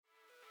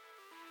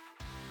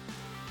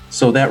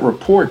So that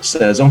report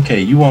says,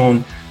 okay, you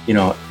own,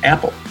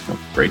 Apple,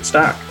 great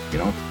stock,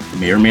 it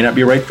may or may not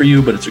be right for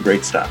you, but it's a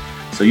great stock.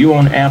 So you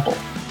own Apple,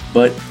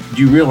 but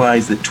do you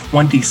realize that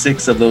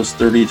 26 of those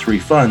 33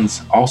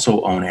 funds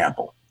also own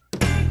Apple?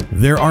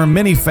 There are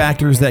many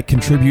factors that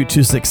contribute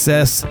to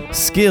success: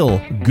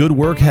 skill, good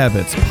work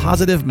habits,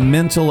 positive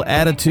mental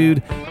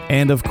attitude,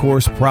 and of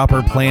course,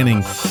 proper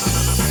planning.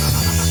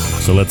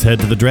 So let's head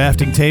to the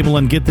drafting table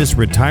and get this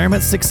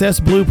retirement success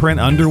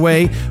blueprint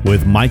underway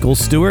with Michael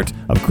Stewart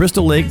of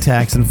Crystal Lake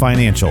Tax and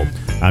Financial.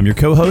 I'm your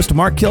co-host,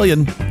 Mark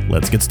Killian.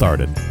 Let's get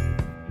started.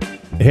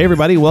 Hey,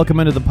 everybody. Welcome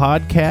into the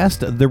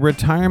podcast, the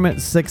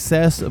Retirement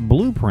Success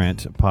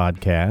Blueprint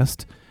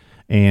podcast.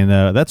 And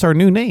that's our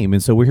new name.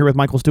 And so we're here with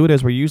Michael Stewart,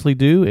 as we usually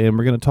do, and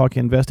we're going to talk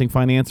investing,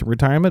 finance, and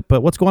retirement.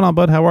 But what's going on,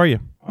 bud? How are you?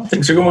 Well,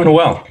 things are going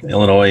well.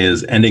 Illinois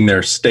is ending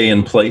their stay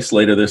in place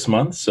later this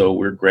month. So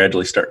we're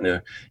gradually starting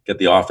to get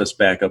the office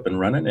back up and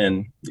running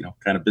and,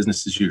 kind of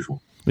business as usual.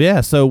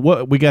 Yeah. So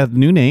we got a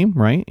new name,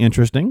 right?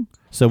 Interesting.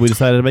 So we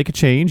decided to make a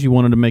change. You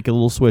wanted to make a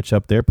little switch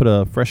up there, put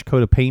a fresh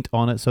coat of paint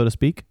on it, so to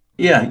speak.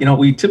 Yeah,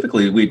 we'd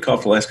call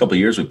for the last couple of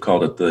years, we've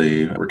called it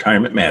the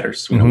Retirement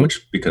Matters,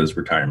 which because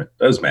retirement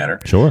does matter.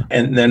 Sure.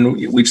 And then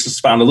we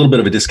just found a little bit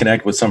of a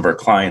disconnect with some of our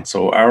clients.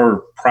 So our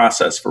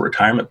process for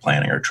retirement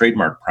planning, our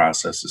trademark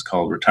process, is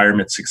called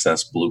Retirement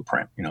Success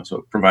Blueprint. So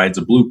it provides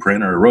a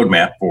blueprint or a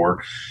roadmap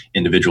for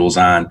individuals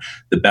on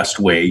the best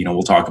way.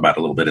 We'll talk about it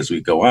a little bit as we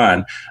go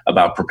on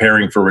about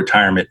preparing for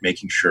retirement,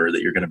 making sure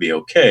that you're going to be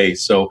okay.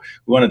 So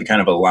we wanted to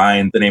kind of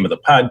align the name of the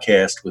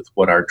podcast with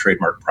what our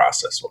trademark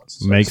process was.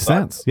 So makes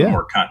sense. Yeah.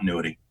 More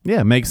continuity.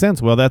 Yeah, makes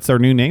sense. Well, that's our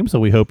new name, so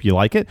we hope you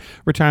like it.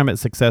 Retirement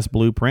Success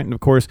Blueprint. And of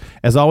course,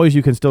 as always,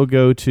 you can still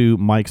go to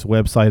Mike's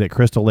website at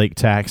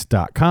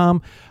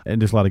crystallaketax.com.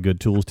 And there's a lot of good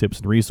tools, tips,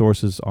 and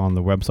resources on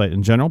the website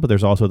in general, but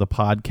there's also the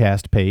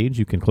podcast page.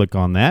 You can click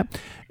on that,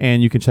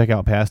 and you can check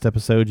out past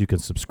episodes. You can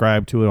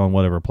subscribe to it on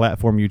whatever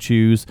platform you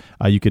choose.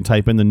 You can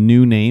type in the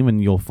new name,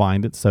 and you'll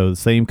find it. So the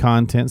same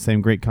content,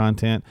 same great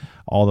content.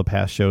 All the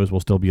past shows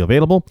will still be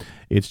available.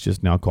 It's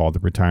just now called the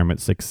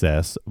Retirement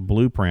Success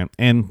Blueprint.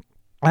 And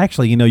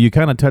actually, you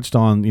kind of touched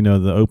on,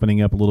 the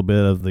opening up a little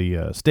bit of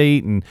the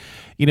state. And,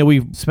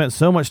 we've spent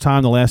so much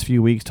time the last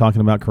few weeks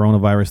talking about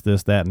coronavirus,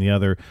 this, that, and the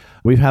other.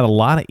 We've had a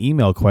lot of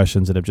email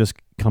questions that have just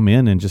come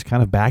in and just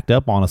kind of backed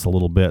up on us a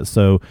little bit.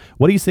 So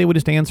what do you say we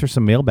just answer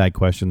some mailbag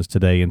questions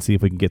today and see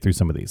if we can get through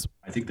some of these?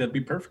 I think that'd be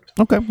perfect.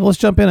 Okay, well, let's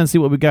jump in and see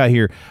what we got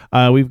here.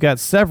 We've got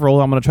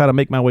several. I'm going to try to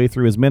make my way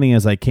through as many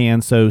as I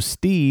can. So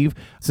Steve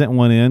sent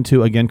one in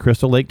to, again,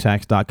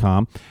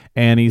 crystallaketax.com.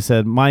 And he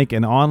said, Mike,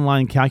 an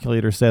online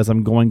calculator says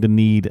I'm going to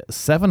need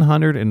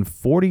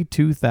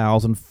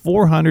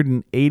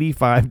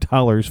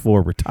 $742,485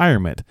 for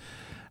retirement.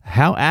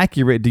 How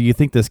accurate do you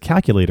think this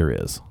calculator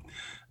is?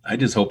 I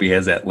just hope he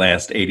has that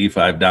last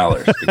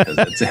 $85 because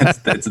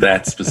it's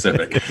that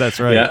specific. That's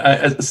right.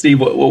 Yeah, Steve,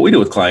 what we do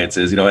with clients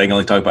is, I can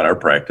only talk about our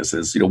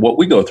practices. What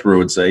we go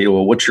through and say,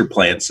 well, what's your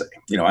plan say?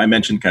 I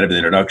mentioned kind of in the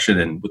introduction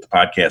and with the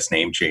podcast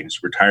name change,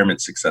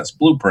 Retirement Success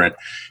Blueprint.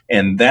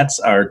 And that's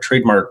our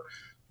trademark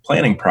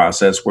planning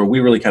process where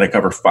we really kind of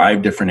cover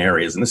 5 different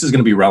areas. And this is going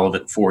to be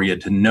relevant for you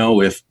to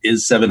know is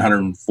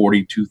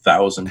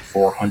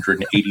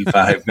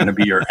 $742,485 going to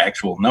be your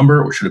actual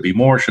number, or should it be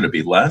more? Should it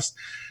be less?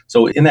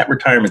 So in that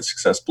Retirement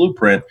Success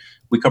Blueprint,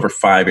 we cover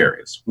 5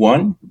 areas.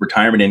 1,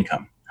 retirement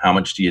income. How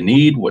much do you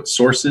need? What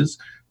sources?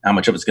 How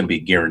much of it's going to be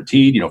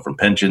guaranteed, from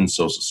pensions,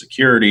 social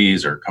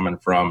securities, or coming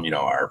from,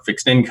 our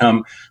fixed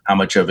income? How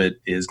much of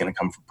it is going to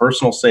come from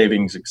personal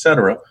savings, et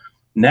cetera?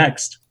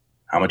 Next,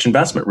 how much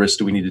investment risk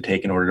do we need to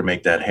take in order to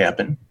make that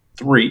happen?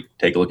 3,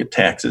 take a look at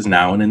taxes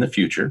now and in the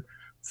future.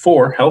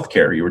 4,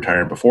 healthcare. Are you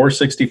retiring before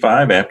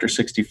 65, after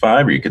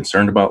 65? Are you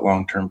concerned about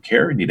long-term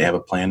care? You need to have a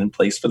plan in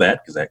place for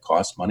that because that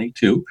costs money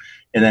too.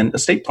 And then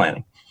estate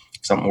planning.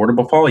 If something were to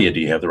befall you,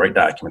 do you have the right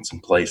documents in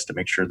place to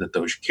make sure that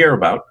those you care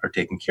about are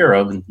taken care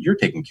of and you're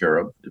taken care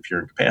of if you're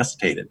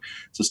incapacitated?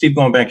 So Steve,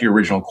 going back to your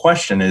original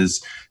question,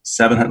 is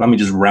let me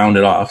just round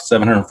it off,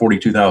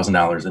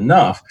 $742,000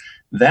 enough?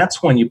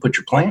 That's when you put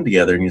your plan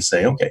together and you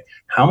say, okay,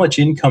 how much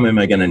income am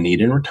I going to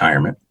need in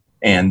retirement?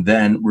 And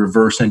then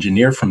reverse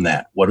engineer from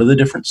that. What are the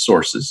different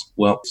sources?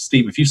 Well,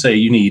 Steve, if you say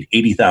you need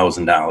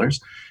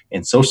 $80,000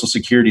 and Social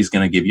Security is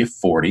going to give you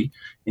 $40,000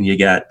 and you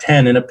got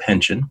 $10,000 in a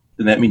pension,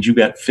 then that means you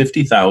got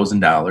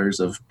 $50,000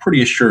 of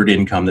pretty assured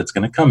income that's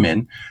going to come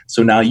in.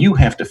 So now you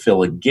have to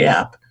fill a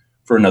gap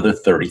for another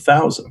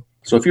 $30,000.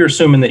 So if you're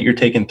assuming that you're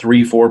taking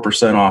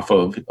 3-4% off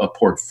of a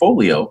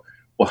portfolio,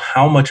 well,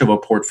 how much of a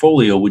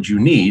portfolio would you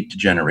need to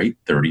generate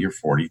 $30,000 or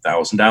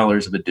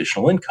 $40,000 of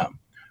additional income?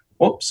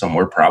 Well,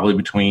 somewhere probably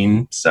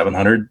between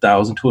 $700,000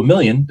 to $1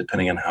 million,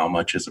 depending on how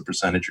much is the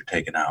percentage you're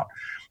taking out.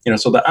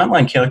 So the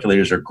online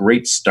calculators are a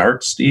great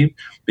start, Steve,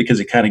 because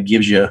it kind of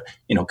gives you,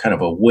 kind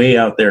of a way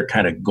out there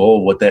kind of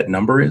goal what that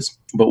number is.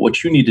 But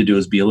what you need to do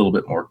is be a little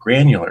bit more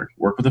granular.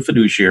 Work with a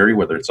fiduciary,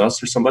 whether it's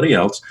us or somebody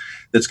else,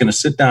 that's going to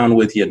sit down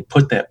with you and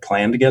put that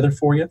plan together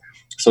for you.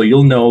 So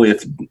you'll know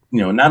if,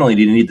 not only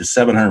do you need the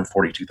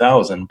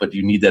 $742,000, but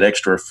you need that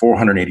extra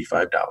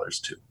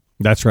 $485 too.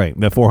 That's right.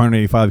 The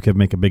 485 could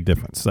make a big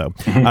difference. So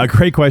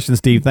great question,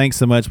 Steve. Thanks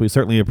so much. We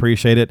certainly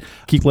appreciate it.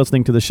 Keep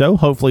listening to the show.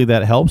 Hopefully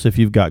that helps. If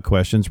you've got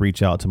questions,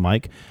 reach out to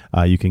Mike.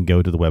 You can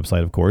go to the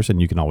website, of course,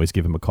 and you can always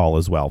give him a call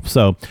as well.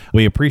 So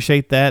we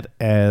appreciate that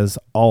as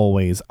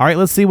always. All right,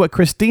 let's see what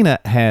Christina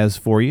has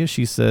for you.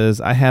 She says,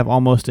 I have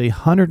almost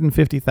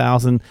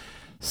 $150,000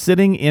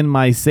 sitting in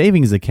my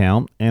savings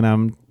account, and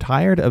I'm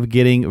tired of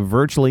getting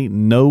virtually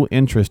no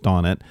interest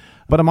on it,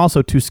 but I'm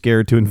also too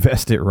scared to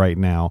invest it right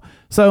now.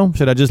 So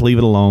should I just leave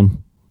it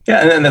alone?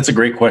 Yeah, and that's a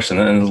great question.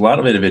 And there's a lot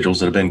of individuals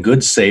that have been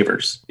good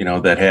savers,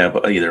 that have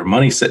either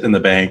money sitting in the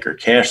bank or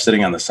cash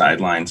sitting on the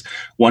sidelines,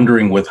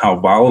 wondering with how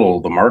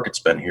volatile the market's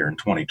been here in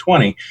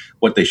 2020,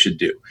 what they should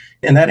do.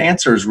 And that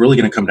answer is really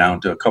going to come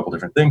down to a couple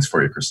different things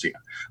for you, Christina.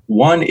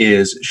 One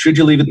is, should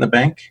you leave it in the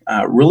bank?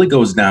 Really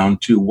goes down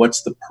to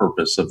what's the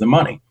purpose of the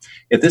money.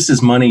 If this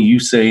is money you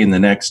say in the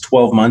next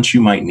 12 months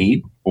you might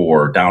need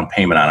for down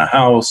payment on a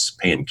house,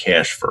 paying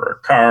cash for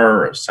a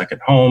car or a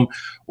second home,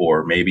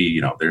 or maybe,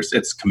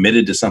 it's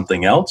committed to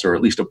something else, or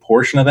at least a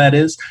portion of that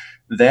is,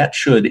 that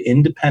should,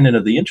 independent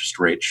of the interest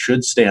rate,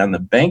 should stay on the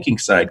banking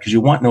side because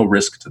you want no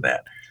risk to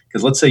that.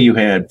 Because let's say you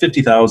had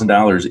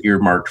 $50,000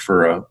 earmarked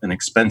for an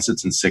expense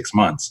that's in 6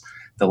 months.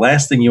 The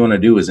last thing you want to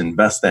do is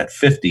invest that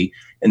 50,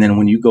 and then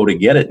when you go to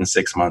get it in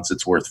 6 months,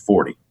 it's worth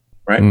 40,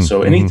 right? Mm-hmm.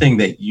 So anything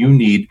that you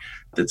need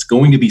that's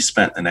going to be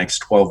spent the next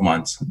 12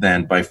 months,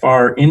 then by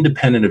far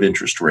independent of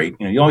interest rate,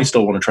 you always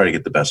still want to try to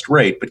get the best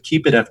rate, but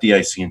keep it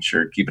FDIC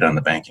insured, keep it on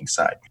the banking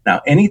side.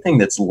 Now, anything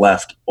that's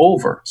left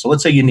over, so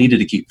let's say you needed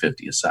to keep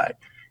 50 aside.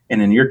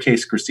 And in your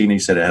case, Christina, you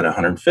said I had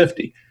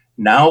 150.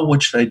 Now,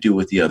 what should I do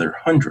with the other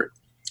 100?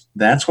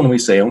 That's when we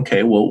say,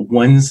 okay, well,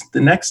 when's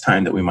the next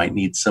time that we might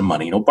need some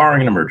money?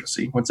 Barring an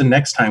emergency, when's the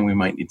next time we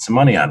might need some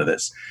money out of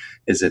this?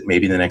 Is it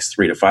maybe the next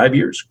 3 to 5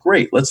 years?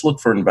 Great. Let's look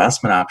for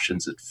investment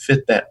options that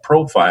fit that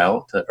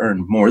profile to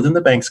earn more than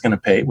the bank's going to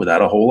pay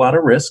without a whole lot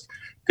of risk,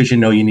 because you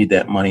need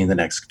that money in the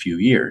next few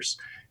years.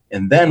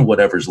 And then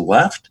whatever's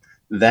left,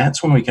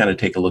 that's when we kind of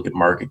take a look at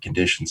market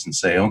conditions and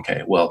say,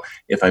 okay, well,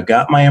 if I've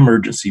got my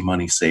emergency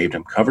money saved,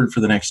 I'm covered for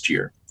the next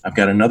year. I've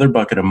got another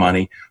bucket of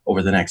money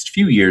over the next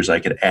few years I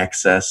could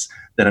access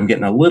that I'm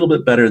getting a little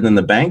bit better than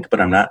the bank, but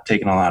I'm not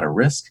taking a lot of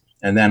risk.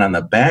 And then on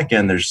the back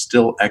end, there's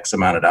still X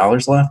amount of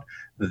dollars left.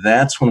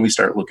 That's when we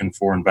start looking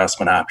for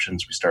investment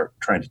options. We start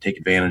trying to take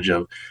advantage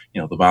of,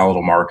 the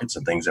volatile markets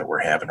and things that we're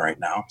having right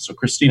now. So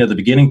Christina, the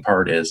beginning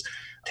part is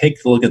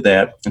take a look at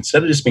that.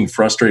 Instead of just being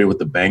frustrated with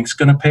the bank's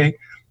going to pay,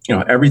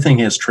 everything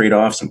has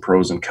trade-offs and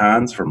pros and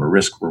cons from a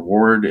risk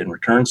reward and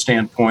return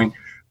standpoint.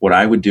 What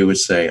I would do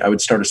is say, I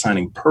would start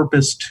assigning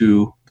purpose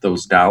to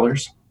those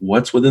dollars.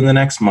 What's within the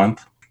next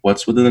month?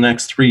 What's within the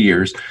next 3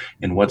 years,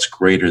 and what's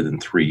greater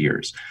than 3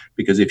 years?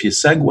 Because if you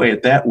segue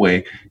it that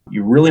way,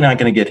 you're really not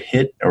going to get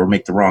hit or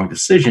make the wrong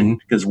decision,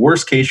 because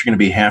worst case, you're going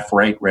to be half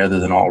right rather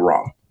than all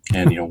wrong.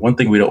 And one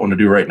thing we don't want to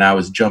do right now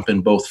is jump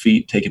in both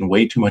feet, taking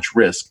way too much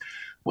risk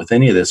with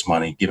any of this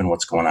money, given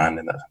what's going on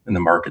in the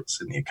markets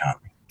and the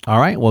economy. All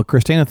right. Well,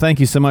 Christina, thank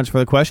you so much for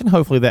the question.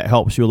 Hopefully that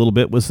helps you a little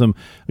bit with some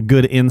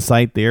good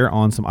insight there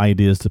on some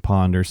ideas to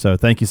ponder. So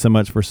thank you so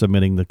much for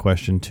submitting the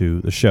question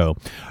to the show.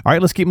 All right,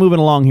 let's keep moving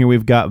along here.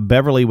 We've got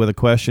Beverly with a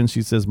question.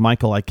 She says,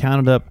 Michael, I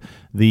counted up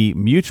the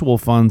mutual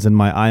funds in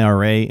my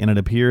IRA, and it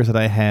appears that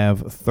I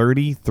have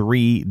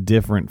 33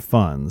 different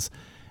funds.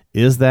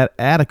 Is that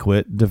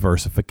adequate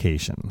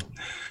diversification?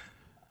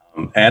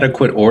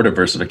 Adequate or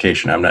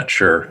diversification, I'm not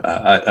sure.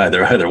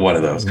 Either one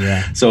of those.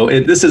 Yeah. So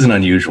this isn't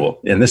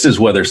unusual. And this is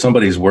whether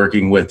somebody's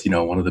working with,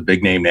 one of the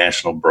big name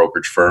national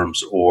brokerage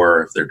firms,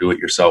 or if they're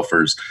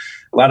do-it-yourselfers.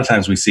 A lot of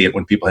times we see it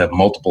when people have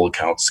multiple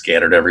accounts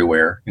scattered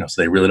everywhere, so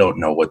they really don't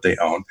know what they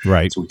own.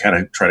 Right. So we kind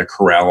of try to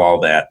corral all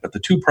that. But the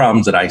two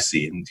problems that I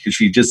see, and because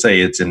you just say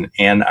it's an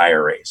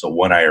IRA, so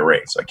one IRA.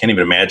 So I can't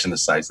even imagine the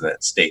size of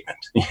that statement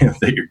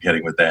that you're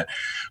getting with that.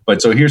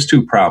 But so here's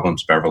two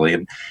problems, Beverly.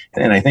 And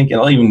I think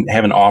I'll even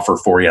have an offer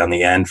for you on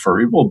the end for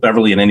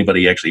Beverly and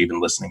anybody actually even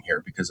listening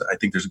here, because I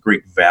think there's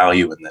great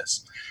value in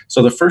this.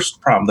 So the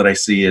first problem that I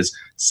see is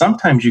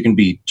sometimes you can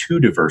be too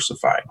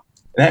diversified.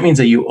 And that means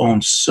that you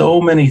own so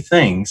many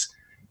things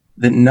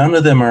that none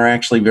of them are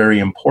actually very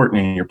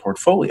important in your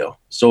portfolio.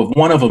 So if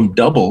one of them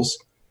doubles,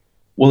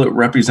 well, it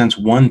represents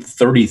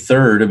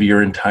 1/33 of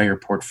your entire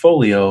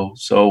portfolio.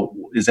 So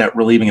is that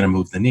really even going to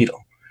move the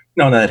needle?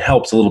 That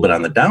helps a little bit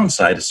on the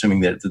downside, assuming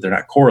that they're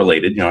not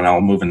correlated, and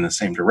I'll move in the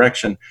same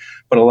direction.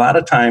 But a lot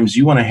of times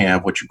you want to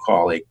have what you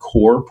call a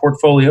core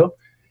portfolio,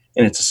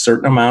 and it's a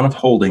certain amount of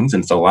holdings,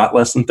 and it's a lot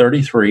less than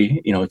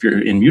 33. If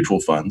you're in mutual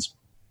funds,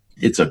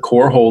 it's a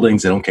core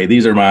holdings, and okay,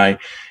 these are my,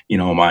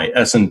 my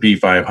S&P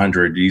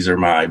 500, these are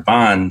my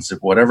bonds,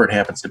 whatever it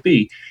happens to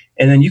be.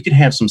 And then you can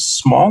have some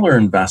smaller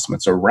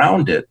investments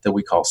around it that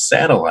we call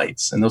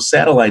satellites. And those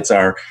satellites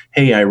are,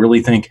 hey, I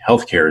really think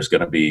healthcare is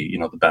going to be,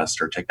 the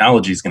best, or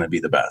technology is going to be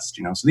the best.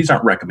 So these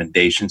aren't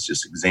recommendations,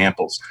 just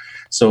examples.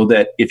 So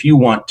that if you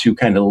want to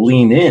kind of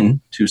lean in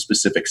to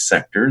specific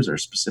sectors or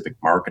specific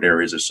market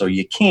areas or so,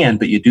 you can,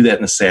 but you do that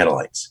in the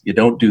satellites. You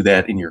don't do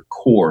that in your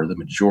core, the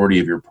majority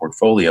of your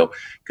portfolio,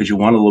 because you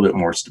want a little bit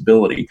more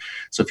stability.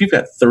 So if you've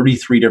got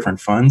 33 different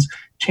funds,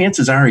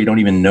 chances are you don't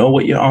even know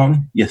what you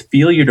own. You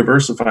feel you're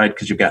diversified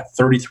because you've got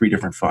 33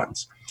 different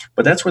funds.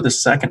 But that's where the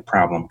second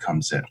problem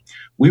comes in.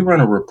 We run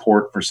a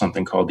report for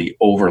something called the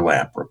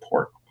overlap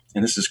report.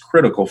 And this is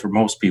critical for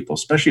most people,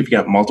 especially if you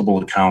got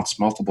multiple accounts,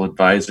 multiple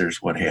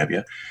advisors, what have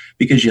you,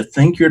 because you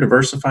think you're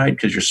diversified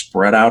because you're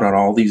spread out on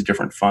all these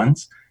different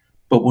funds.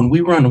 But when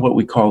we run what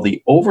we call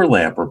the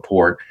overlap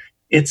report,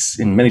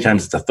 and many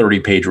times it's a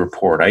 30-page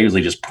report. I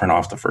usually just print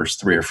off the first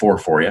 3 or 4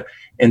 for you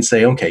and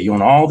say, okay, you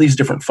own all these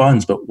different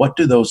funds, but what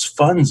do those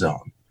funds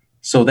own?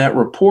 So that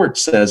report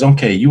says,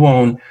 okay, you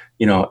own,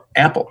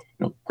 Apple,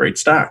 great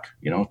stock,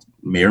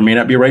 may or may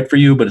not be right for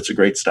you, but it's a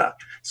great stock.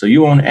 So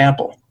you own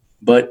Apple,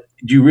 but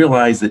do you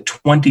realize that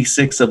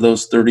 26 of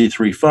those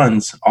 33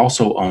 funds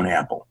also own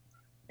Apple?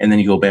 And then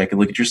you go back and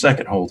look at your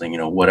second holding,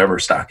 whatever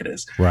stock it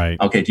is. Right.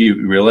 Okay, do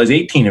you realize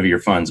 18 of your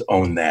funds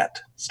own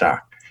that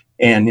stock?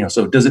 And,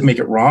 so does it make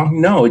it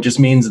wrong? No, it just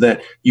means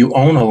that you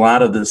own a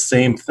lot of the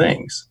same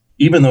things.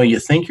 Even though you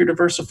think you're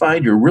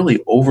diversified, you're really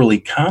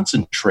overly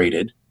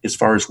concentrated as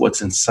far as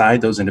what's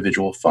inside those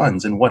individual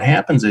funds. And what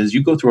happens is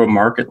you go through a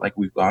market like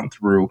we've gone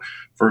through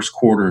first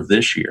quarter of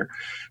this year,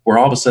 where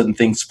all of a sudden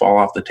things fall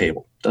off the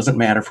table. Doesn't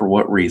matter for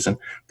what reason,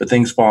 but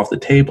things fall off the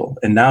table.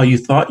 And now you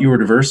thought you were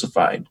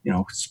diversified,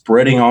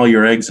 spreading all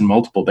your eggs in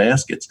multiple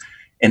baskets.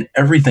 And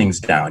everything's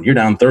down. You're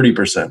down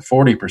 30%,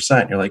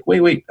 40%. You're like,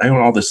 wait, I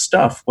own all this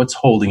stuff. What's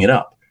holding it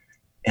up?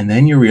 And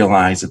then you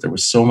realize that there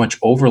was so much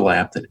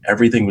overlap that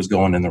everything was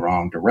going in the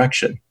wrong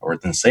direction, or in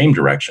the same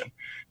direction,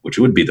 which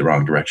would be the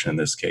wrong direction in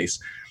this case.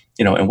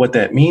 And what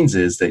that means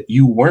is that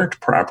you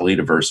weren't properly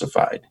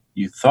diversified.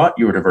 You thought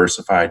you were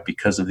diversified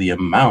because of the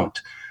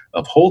amount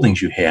of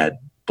holdings you had.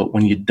 But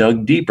when you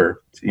dug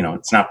deeper,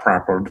 it's not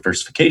proper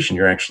diversification.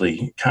 You're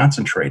actually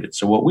concentrated.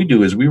 So what we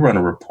do is we run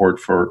a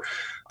report for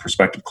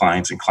prospective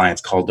clients and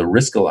clients called the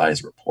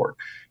Riskalyze report.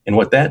 And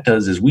what that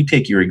does is we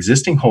take your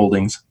existing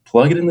holdings,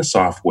 plug it in the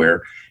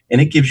software,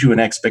 and it gives you an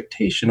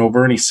expectation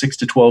over any 6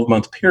 to 12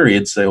 month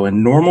period. So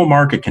in normal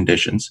market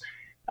conditions,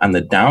 on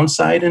the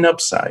downside and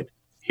upside,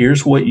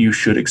 here's what you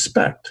should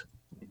expect.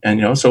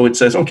 And, so it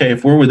says, okay,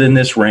 if we're within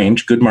this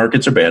range, good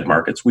markets or bad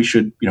markets, we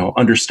should,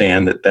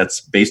 understand that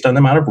that's based on the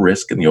amount of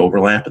risk and the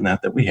overlap in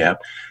that we have.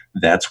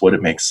 That's what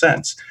it makes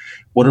sense.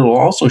 What it'll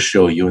also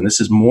show you, and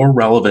this is more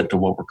relevant to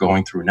what we're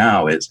going through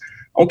now, is,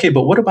 okay,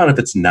 but what about if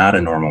it's not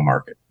a normal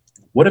market?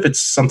 What if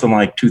it's something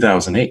like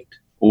 2008?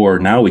 Or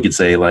now we could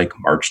say like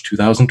March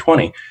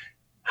 2020.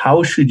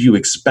 How should you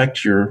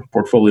expect your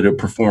portfolio to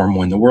perform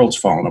when the world's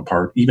falling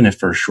apart, even if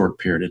for a short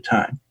period of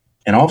time?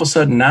 And all of a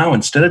sudden now,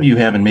 instead of you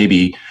having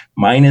maybe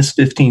minus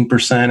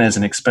 15% as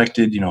an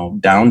expected,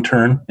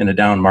 downturn in a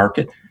down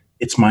market,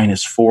 it's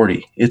minus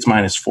 40, it's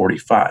minus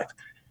 45.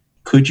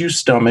 Could you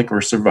stomach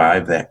or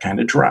survive that kind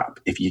of drop?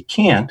 If you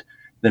can't,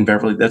 then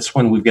Beverly, that's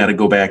when we've got to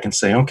go back and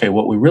say, okay,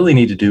 what we really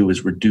need to do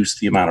is reduce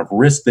the amount of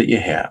risk that you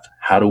have.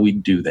 How do we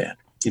do that?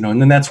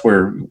 And then that's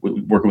where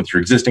working with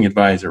your existing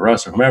advisor, or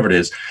us, or whomever it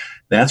is,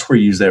 that's where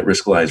you use that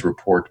Riskalyze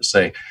report to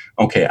say,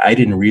 okay, I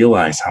didn't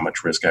realize how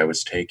much risk I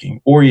was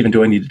taking, or even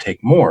do I need to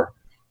take more,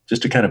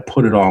 just to kind of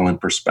put it all in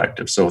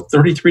perspective. So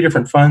 33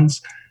 different funds,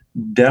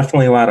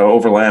 definitely a lot of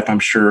overlap, I'm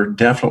sure,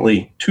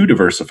 definitely too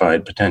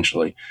diversified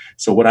potentially.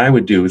 So what I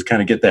would do is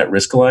kind of get that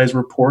Riskalyze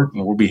report,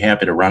 and we'll be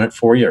happy to run it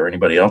for you or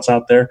anybody else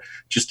out there,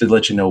 just to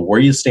let you know where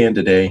you stand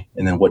today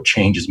and then what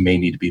changes may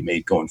need to be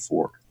made going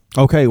forward.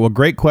 Okay, well,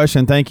 great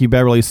question. Thank you,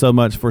 Beverly, so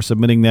much for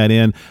submitting that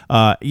in.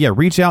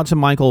 Reach out to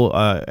Michael,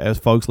 as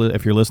folks,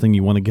 if you're listening,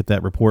 you want to get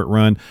that report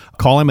run.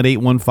 Call him at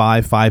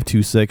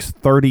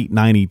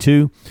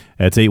 815-526-3092.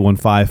 That's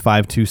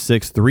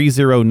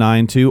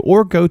 815-526-3092,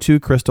 or go to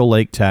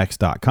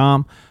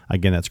crystallaketax.com.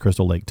 Again, that's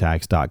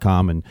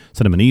crystallaketax.com, and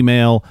send them an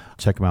email.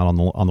 Check them out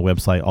on the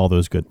website, all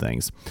those good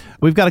things.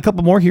 We've got a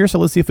couple more here, so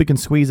let's see if we can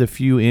squeeze a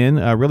few in.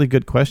 Really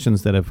good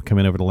questions that have come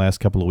in over the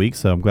last couple of weeks,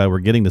 so I'm glad we're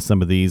getting to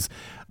some of these.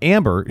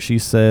 Amber, she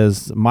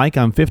says, Mike,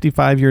 I'm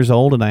 55 years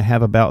old, and I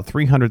have about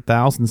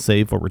 $300,000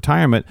 saved for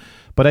retirement,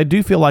 but I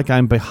do feel like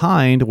I'm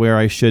behind where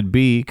I should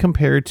be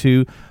compared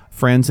to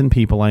friends and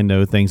people I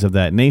know, things of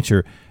that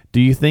nature. Do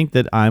you think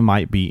that I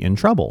might be in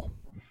trouble?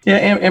 Yeah,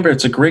 Amber,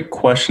 it's a great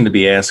question to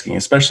be asking,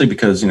 especially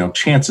because,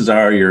 chances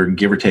are you're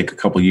give or take a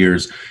couple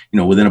years,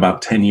 within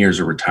about 10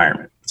 years of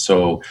retirement.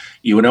 So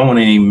you don't want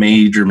any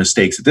major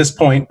mistakes at this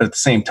point, but at the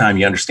same time,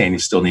 you understand you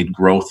still need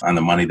growth on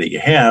the money that you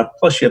have.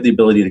 Plus, you have the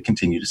ability to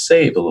continue to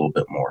save a little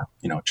bit more.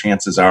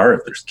 Chances are,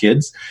 if there's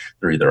kids,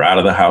 they're either out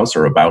of the house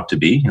or about to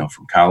be,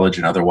 from college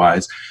and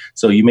otherwise.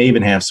 So you may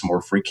even have some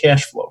more free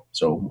cash flow.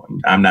 So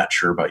I'm not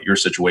sure about your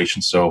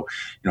situation. So,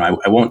 I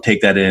won't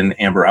take that in,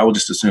 Amber. I will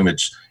just assume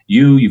it's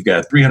you've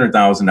got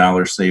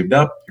 $300,000 saved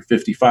up, you're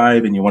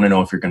 55, and you want to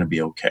know if you're going to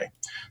be okay.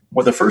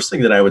 Well, the first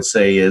thing that I would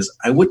say is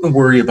I wouldn't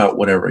worry about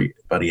what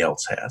everybody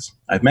else has.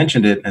 I've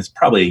mentioned it, and it's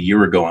probably a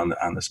year ago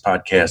on this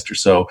podcast or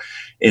so,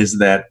 is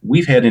that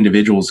we've had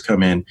individuals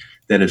come in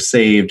that have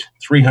saved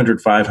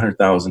 $300,000,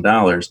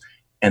 $500,000,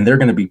 and they're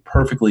going to be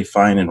perfectly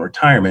fine in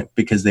retirement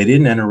because they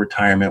didn't enter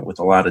retirement with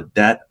a lot of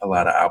debt, a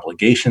lot of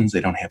obligations.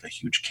 They don't have a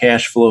huge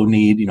cash flow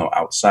need,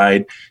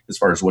 outside as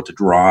far as what to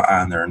draw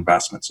on their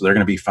investment. So they're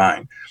going to be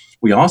fine.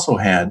 We also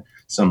had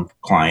some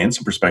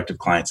prospective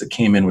clients that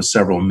came in with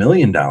several $1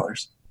 million,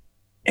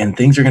 and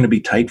things are going to be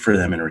tight for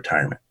them in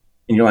retirement.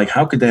 And you're like,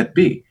 how could that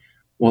be?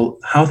 Well,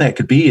 how that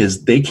could be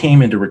is they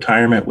came into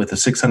retirement with a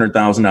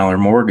 $600,000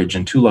 mortgage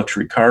and 2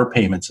 luxury car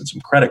payments and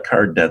some credit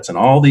card debts and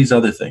all these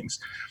other things.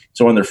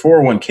 So on their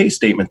 401k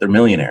statement, they're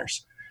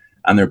millionaires.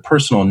 On their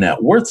personal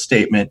net worth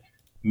statement,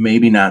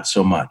 maybe not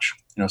so much.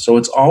 So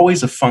it's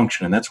always a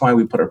function. And that's why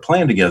we put our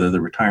plan together,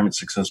 the Retirement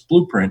Success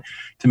Blueprint,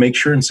 to make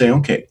sure and say,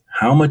 okay,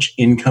 how much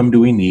income do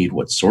we need?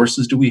 What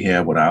sources do we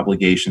have? What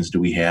obligations do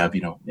we have,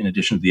 in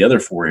addition to the other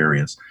 4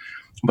 areas?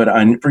 But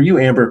for you,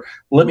 Amber,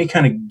 let me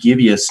kind of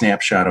give you a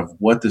snapshot of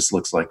what this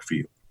looks like for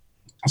you.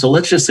 So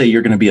let's just say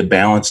you're going to be a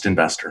balanced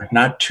investor,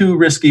 not too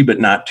risky, but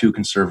not too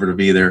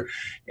conservative either.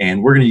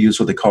 And we're going to use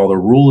what they call the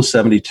rule of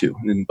 72.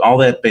 And all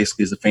that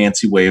basically is a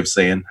fancy way of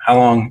saying how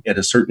long at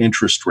a certain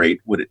interest rate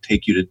would it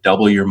take you to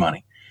double your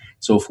money?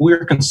 So if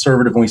we're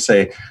conservative and we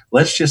say,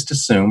 let's just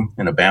assume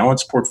in a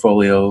balanced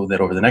portfolio that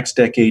over the next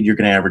decade, you're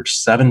going to average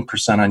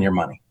 7% on your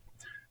money.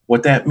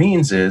 What that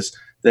means is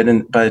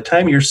that by the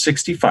time you're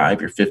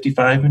 65, you're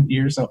 55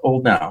 years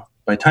old now,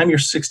 by the time you're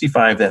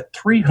 65, that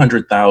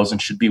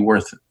 $300,000 should be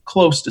worth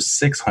close to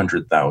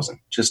 $600,000,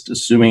 just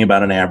assuming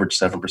about an average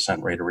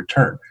 7% rate of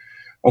return.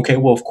 Okay,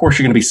 well, of course,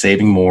 you're going to be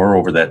saving more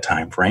over that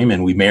time frame,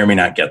 and we may or may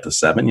not get the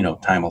 7.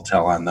 Time will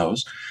tell on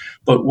those.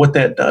 But what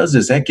that does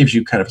is that gives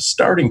you kind of a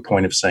starting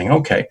point of saying,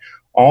 okay,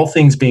 all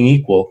things being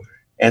equal,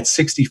 at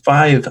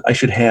 65, I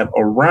should have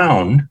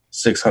around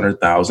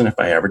 $600,000 if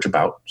I average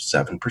about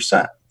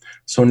 7%.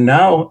 So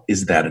now,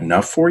 is that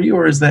enough for you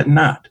or is that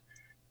not?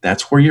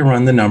 That's where you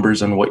run the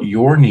numbers on what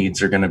your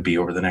needs are going to be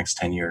over the next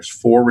 10 years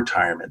for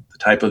retirement, the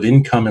type of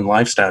income and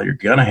lifestyle you're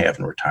going to have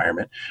in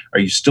retirement. Are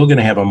you still going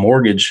to have a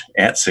mortgage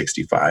at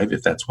 65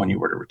 if that's when you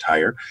were to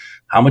retire?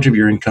 How much of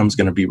your income is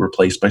going to be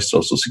replaced by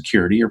Social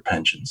Security or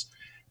pensions?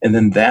 And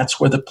then that's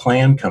where the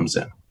plan comes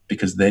in,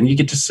 because then you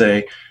get to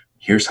say,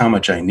 here's how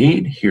much I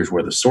need. Here's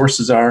where the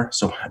sources are.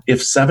 So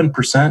if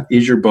 7%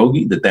 is your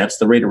bogey, that's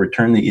the rate of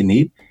return that you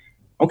need,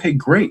 okay,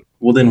 great.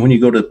 Well, then when you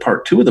go to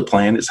part 2 of the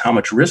plan is how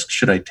much risk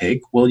should I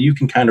take? Well, you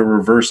can kind of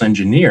reverse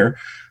engineer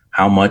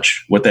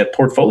what that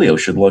portfolio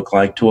should look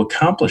like to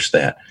accomplish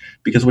that.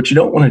 Because what you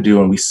don't want to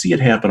do, and we see it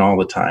happen all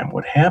the time,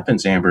 what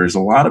happens, Amber, is a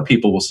lot of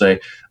people will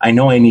say, I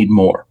know I need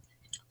more.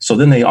 So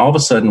then they all of a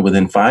sudden,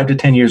 within 5 to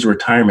 10 years of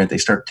retirement, they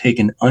start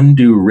taking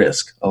undue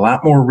risk, a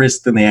lot more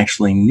risk than they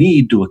actually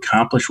need to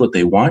accomplish what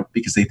they want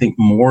because they think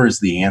more is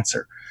the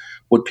answer.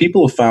 What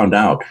people have found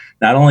out,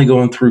 not only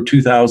going through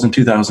 2000,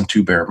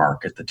 2002 bear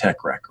market, the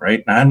tech wreck,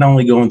 right? Not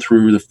only going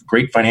through the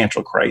great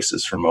financial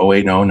crisis from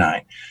 08 and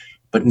 09,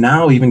 but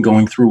now even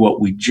going through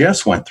what we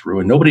just went through,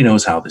 and nobody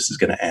knows how this is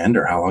going to end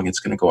or how long it's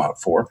going to go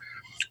out for.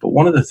 But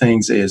one of the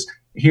things is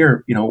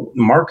here,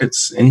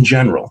 markets in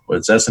general, whether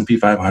it's S&P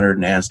 500,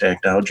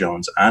 NASDAQ, Dow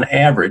Jones, on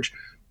average,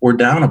 we're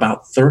down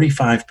about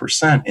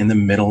 35% in the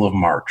middle of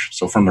March.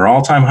 So from their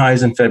all-time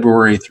highs in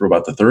February through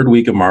about the 3rd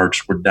week of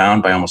March, we're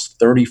down by almost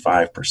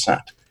 35%.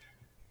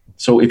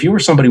 So if you were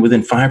somebody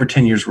within 5 or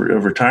 10 years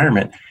of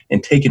retirement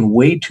and taking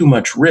way too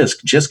much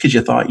risk just because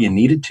you thought you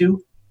needed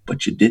to,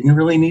 but you didn't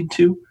really need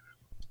to,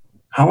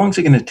 how long is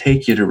it going to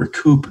take you to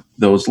recoup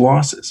those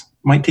losses?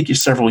 It might take you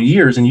several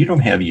years, and you don't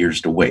have years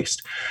to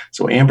waste.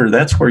 So, Amber,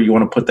 that's where you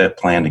want to put that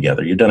plan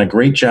together. You've done a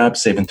great job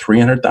saving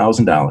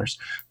 $300,000.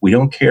 We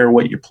don't care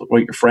what your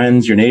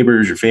friends, your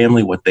neighbors, your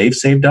family, what they've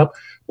saved up.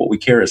 What we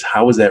care is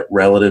how is that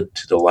relative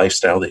to the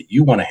lifestyle that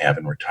you want to have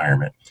in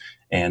retirement,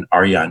 and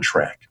are you on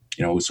track?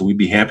 So we'd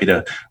be happy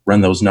to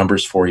run those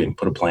numbers for you and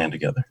put a plan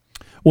together.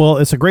 Well,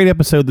 it's a great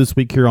episode this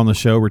week here on the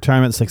show,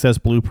 Retirement Success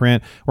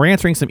Blueprint. We're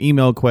answering some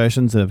email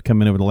questions that have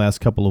come in over the last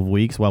couple of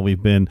weeks while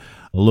we've been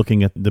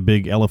looking at the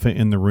big elephant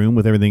in the room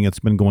with everything that's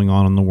been going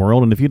on in the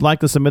world. And if you'd like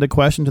to submit a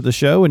question to the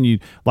show and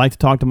you'd like to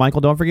talk to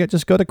Michael, don't forget,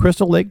 just go to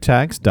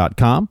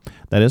crystallaketax.com.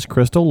 That is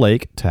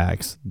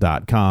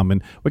crystallaketax.com.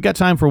 And we got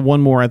time for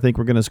one more. I think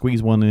we're going to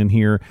squeeze one in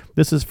here.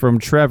 This is from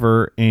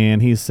Trevor,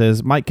 and he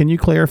says, Mike, can you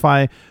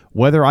clarify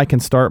whether I can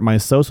start my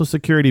Social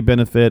Security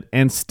benefit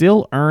and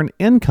still earn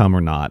income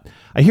or not?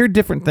 I hear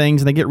different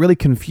things and I get really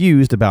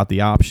confused about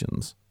the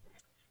options.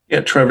 Yeah,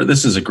 Trevor,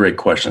 this is a great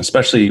question,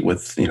 especially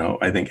with,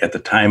 I think at the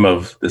time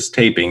of this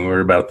taping, we're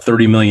about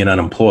 30 million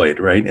unemployed,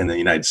 right, in the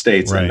United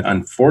States. And Right.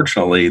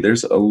 unfortunately,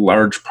 there's a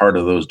large part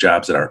of those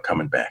jobs that aren't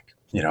coming back,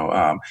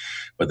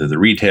 whether the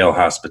retail,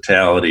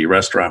 hospitality,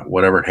 restaurant,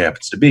 whatever it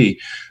happens to be,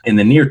 in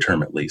the near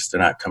term, at least,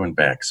 they're not coming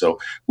back. So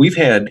we've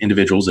had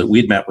individuals that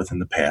we'd met with in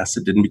the past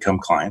that didn't become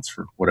clients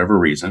for whatever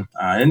reason,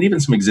 and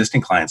even some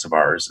existing clients of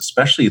ours,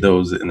 especially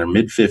those in their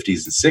mid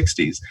 50s and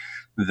 60s,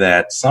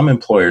 that some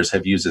employers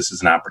have used this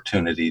as an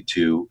opportunity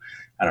to,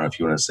 I don't know if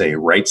you want to say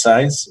right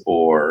size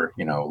or,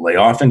 lay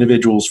off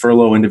individuals,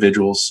 furlough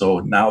individuals. So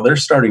now they're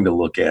starting to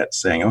look at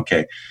saying,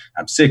 okay,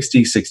 I'm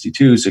 60,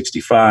 62,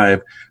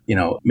 65,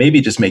 maybe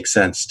it just makes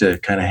sense to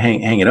kind of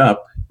hang it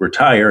up,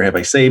 retire. Have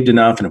I saved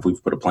enough? And if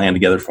we've put a plan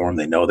together for them,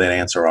 they know that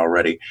answer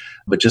already.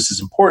 But just as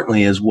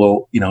importantly is,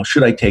 well,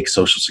 should I take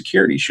Social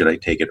Security? Should I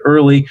take it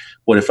early?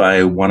 What if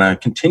I want to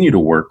continue to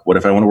work? What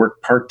if I want to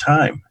work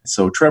part-time?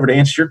 So Trevor, to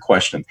answer your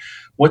question,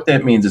 what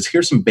that means is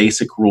here's some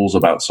basic rules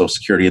about Social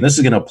Security. And this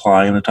is going to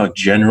apply, I'm going to talk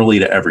generally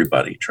to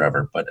everybody,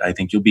 Trevor, but I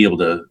think you'll be able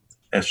to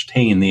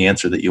ascertain the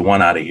answer that you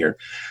want out of here.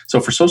 So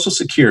for Social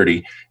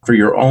Security, for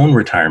your own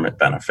retirement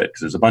benefit,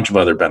 because there's a bunch of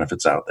other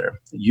benefits out there,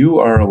 you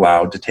are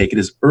allowed to take it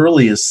as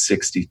early as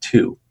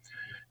 62.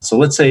 So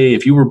let's say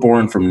if you were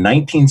born from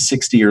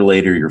 1960 or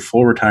later, your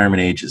full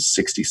retirement age is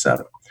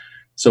 67.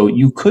 So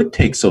you could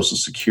take Social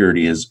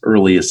Security as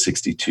early as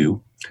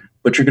 62,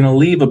 but you're going to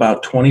leave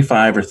about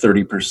 25 or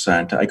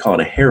 30%. I call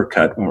it a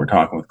haircut when we're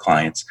talking with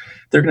clients.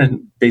 They're going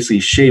to basically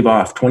shave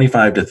off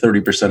 25 to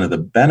 30% of the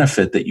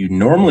benefit that you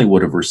normally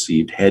would have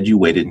received had you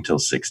waited until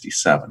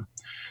 67.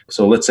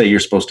 So let's say you're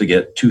supposed to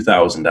get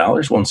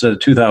 $2,000. Well, instead of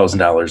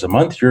 $2,000 a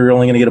month, you're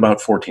only going to get about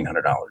 $1,400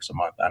 a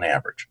month on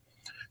average.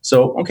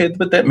 So, okay,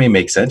 but that may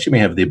make sense. You may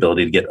have the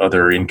ability to get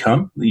other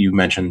income. You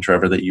mentioned,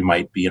 Trevor, that you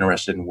might be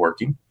interested in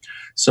working.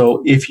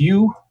 So if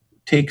you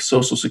take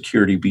Social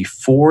Security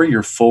before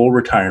your full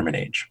retirement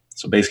age,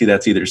 so basically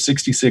that's either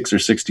 66 or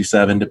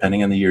 67,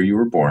 depending on the year you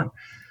were born,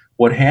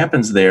 what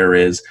happens there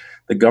is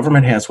the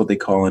government has what they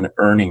call an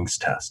earnings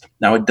test.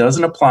 Now, it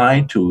doesn't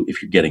apply to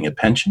if you're getting a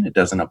pension. It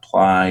doesn't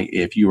apply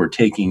if you are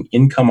taking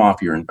income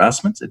off your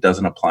investments. It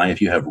doesn't apply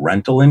if you have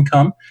rental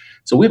income.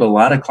 So we have a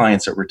lot of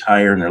clients that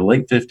retire in their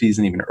late 50s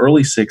and even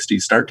early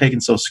 60s, start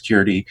taking Social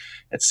Security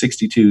at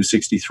 62,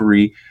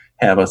 63,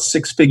 have a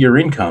six-figure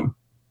income,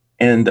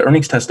 and the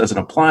earnings test doesn't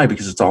apply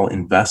because it's all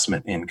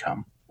investment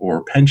income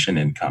or pension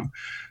income.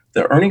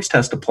 The earnings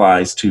test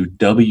applies to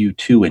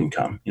W-2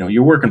 income.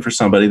 You're working for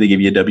somebody, they give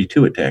you a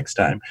W-2 at tax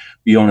time.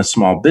 You own a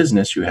small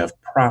business, you have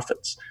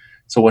profits.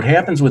 So what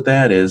happens with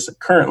that is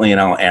currently, and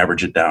I'll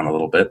average it down a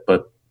little bit,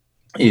 but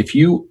if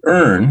you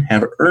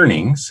have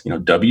earnings,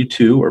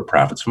 W-2 or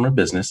profits from a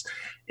business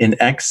in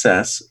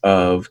excess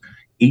of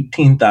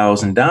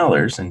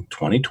 $18,000 in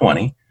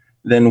 2020,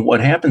 then what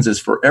happens is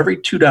for every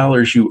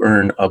 $2 you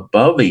earn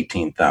above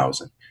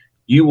 $18,000,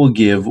 you will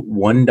give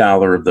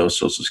 $1 of those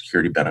Social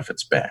Security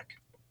benefits back.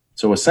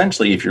 So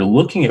essentially, if you're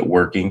looking at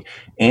working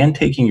and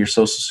taking your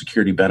Social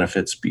Security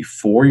benefits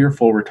before your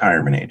full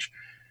retirement age,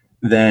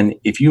 then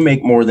if you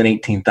make more than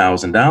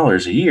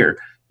 $18,000 a year,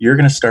 you're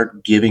going to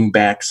start giving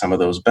back some of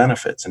those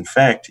benefits. In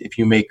fact, if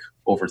you make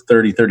over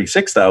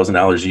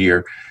 $36,000 a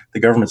year, the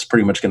government's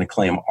pretty much going to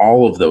claim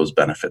all of those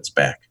benefits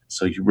back.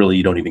 So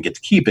you don't even get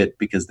to keep it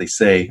because they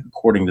say,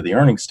 according to the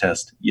earnings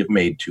test, you've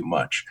made too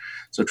much.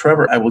 So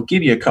Trevor, I will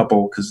give you a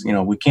couple because,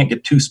 we can't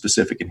get too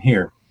specific in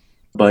here.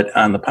 But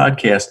on the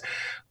podcast,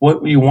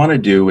 what you want to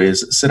do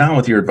is sit down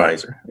with your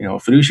advisor. A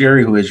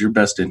fiduciary who has your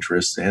best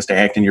interest, has to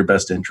act in your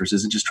best interest,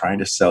 isn't just trying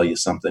to sell you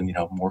something,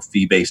 more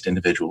fee-based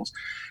individuals.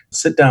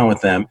 Sit down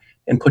with them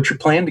and put your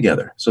plan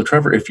together. So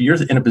Trevor, if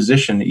you're in a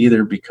position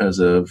either because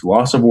of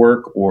loss of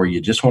work or you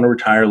just want to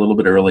retire a little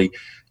bit early,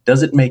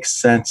 does it make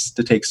sense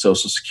to take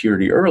Social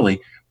Security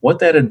early? What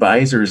that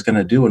advisor is going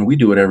to do, and we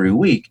do it every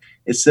week,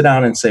 is sit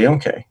down and say,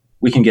 okay,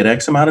 we can get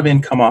X amount of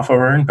income off of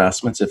our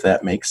investments if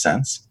that makes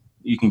sense.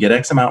 You can get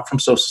X amount from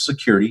Social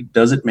Security.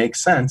 Does it make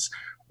sense?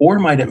 Or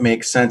might it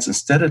make sense,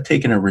 instead of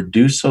taking a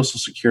reduced Social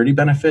Security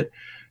benefit,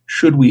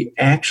 should we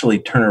actually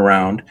turn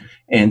around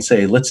and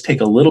say, let's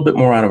take a little bit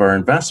more out of our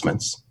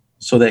investments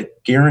so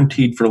that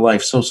guaranteed for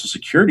life Social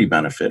Security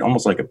benefit,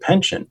 almost like a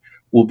pension,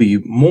 will be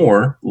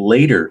more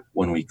later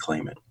when we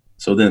claim it.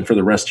 So then for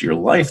the rest of your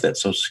life, that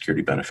Social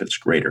Security benefit's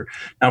greater.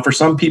 Now, for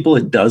some people,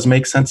 it does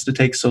make sense to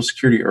take Social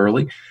Security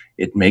early.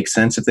 It makes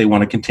sense if they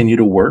want to continue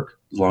to work,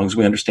 as long as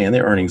we understand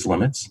their earnings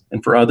limits.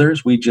 And for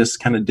others, we just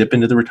kind of dip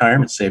into the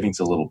retirement savings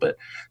a little bit.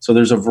 So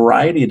there's a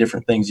variety of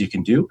different things you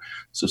can do.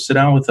 So sit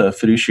down with a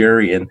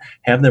fiduciary and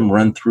have them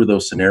run through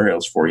those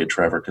scenarios for you,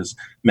 Trevor, because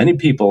many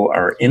people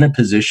are in a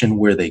position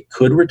where they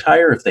could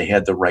retire if they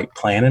had the right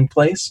plan in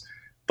place.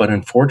 But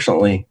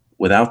unfortunately,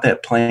 without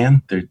that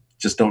plan, they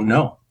just don't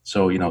know.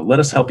 So, let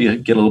us help you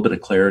get a little bit of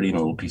clarity and a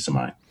little peace of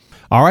mind.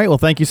 All right. Well,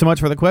 thank you so much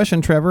for the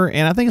question, Trevor.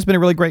 And I think it's been a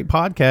really great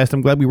podcast.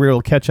 I'm glad we were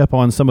able to catch up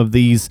on some of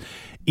these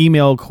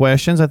email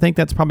questions. I think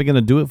that's probably going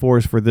to do it for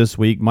us for this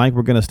week. Mike,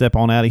 we're going to step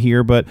on out of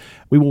here, but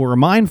we will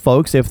remind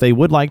folks if they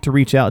would like to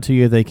reach out to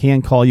you, they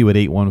can call you at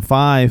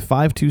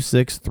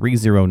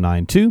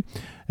 815-526-3092.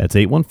 That's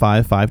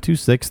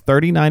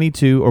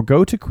 815-526-3092, or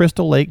go to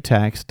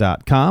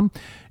crystallaketax.com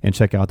and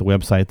check out the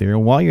website there.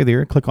 And while you're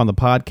there, click on the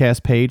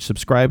podcast page,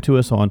 subscribe to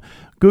us on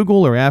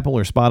Google or Apple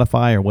or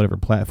Spotify or whatever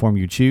platform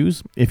you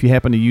choose. If you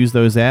happen to use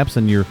those apps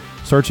and you're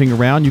searching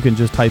around, you can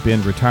just type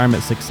in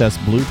Retirement Success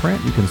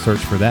Blueprint. You can search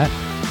for that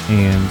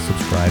and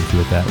subscribe to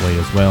it that way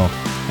as well.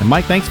 And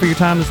Mike, thanks for your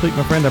time this week,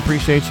 my friend. I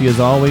appreciate you as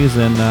always,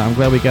 and I'm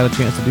glad we got a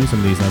chance to do some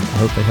of these. I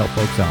hope they help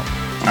folks out.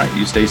 All right,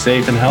 you stay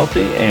safe and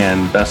healthy,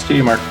 and best to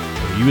you, Mark.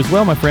 You as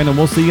well, my friend, and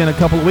we'll see you in a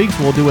couple of weeks.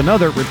 We'll do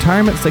another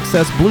Retirement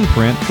Success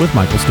Blueprint with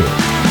Michael Stewart.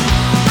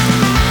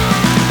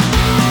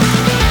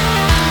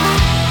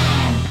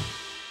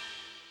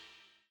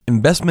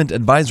 Investment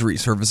advisory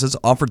services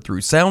offered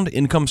through Sound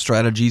Income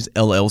Strategies,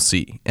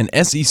 LLC, an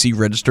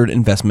SEC-registered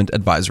investment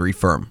advisory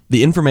firm.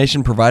 The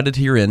information provided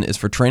herein is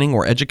for training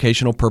or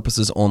educational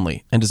purposes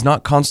only and does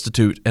not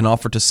constitute an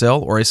offer to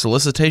sell or a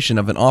solicitation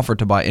of an offer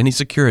to buy any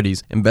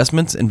securities,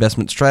 investments,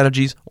 investment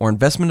strategies, or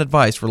investment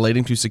advice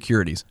relating to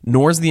securities,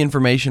 nor is the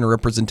information or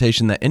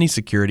representation that any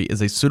security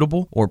is a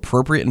suitable or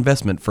appropriate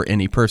investment for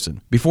any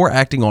person. Before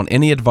acting on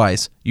any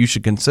advice, you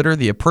should consider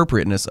the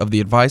appropriateness of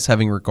the advice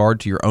having regard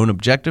to your own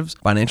objectives,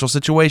 financial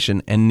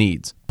situation, and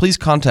needs. Please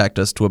contact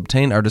us to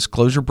obtain our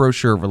disclosure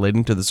brochure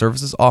relating to the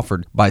services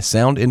offered by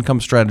Sound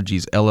Income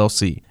Strategies,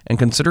 LLC, and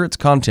consider its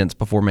contents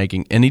before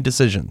making any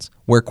decisions.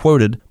 Where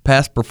quoted,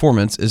 past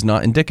performance is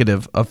not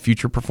indicative of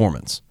future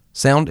performance.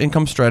 Sound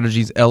Income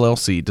Strategies,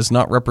 LLC does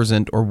not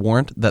represent or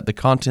warrant that the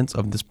contents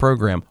of this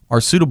program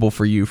are suitable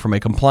for you from a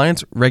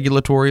compliance,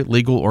 regulatory,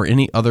 legal, or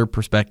any other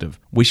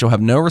perspective. We shall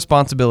have no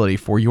responsibility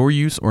for your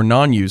use or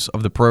non-use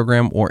of the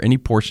program or any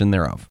portion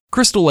thereof.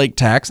 Crystal Lake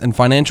Tax and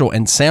Financial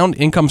and Sound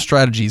Income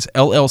Strategies,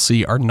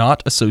 LLC are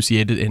not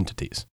associated entities.